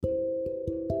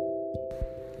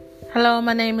Hello,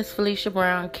 my name is Felicia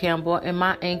Brown Campbell, and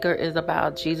my anchor is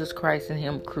about Jesus Christ and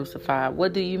Him crucified.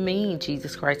 What do you mean,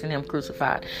 Jesus Christ and Him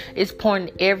crucified? It's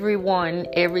pointing everyone,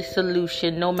 every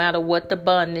solution, no matter what the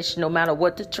bondage, no matter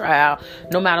what the trial,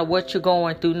 no matter what you're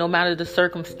going through, no matter the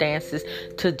circumstances,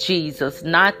 to Jesus,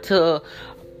 not to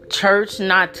church,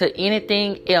 not to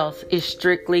anything else. It's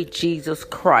strictly Jesus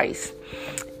Christ.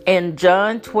 In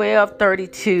John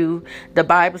 12:32, the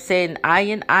Bible said,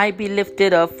 and I be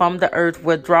lifted up from the earth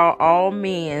will draw all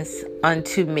men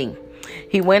unto me.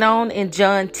 He went on in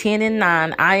John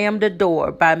 10:9, I am the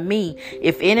door. By me,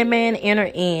 if any man enter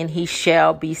in, he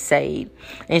shall be saved,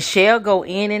 and shall go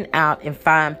in and out and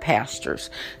find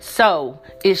pastures. So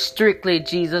it's strictly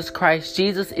Jesus Christ.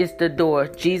 Jesus is the door.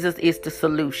 Jesus is the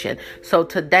solution. So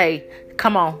today,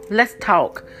 come on, let's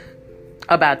talk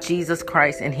about Jesus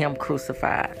Christ and Him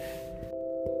crucified.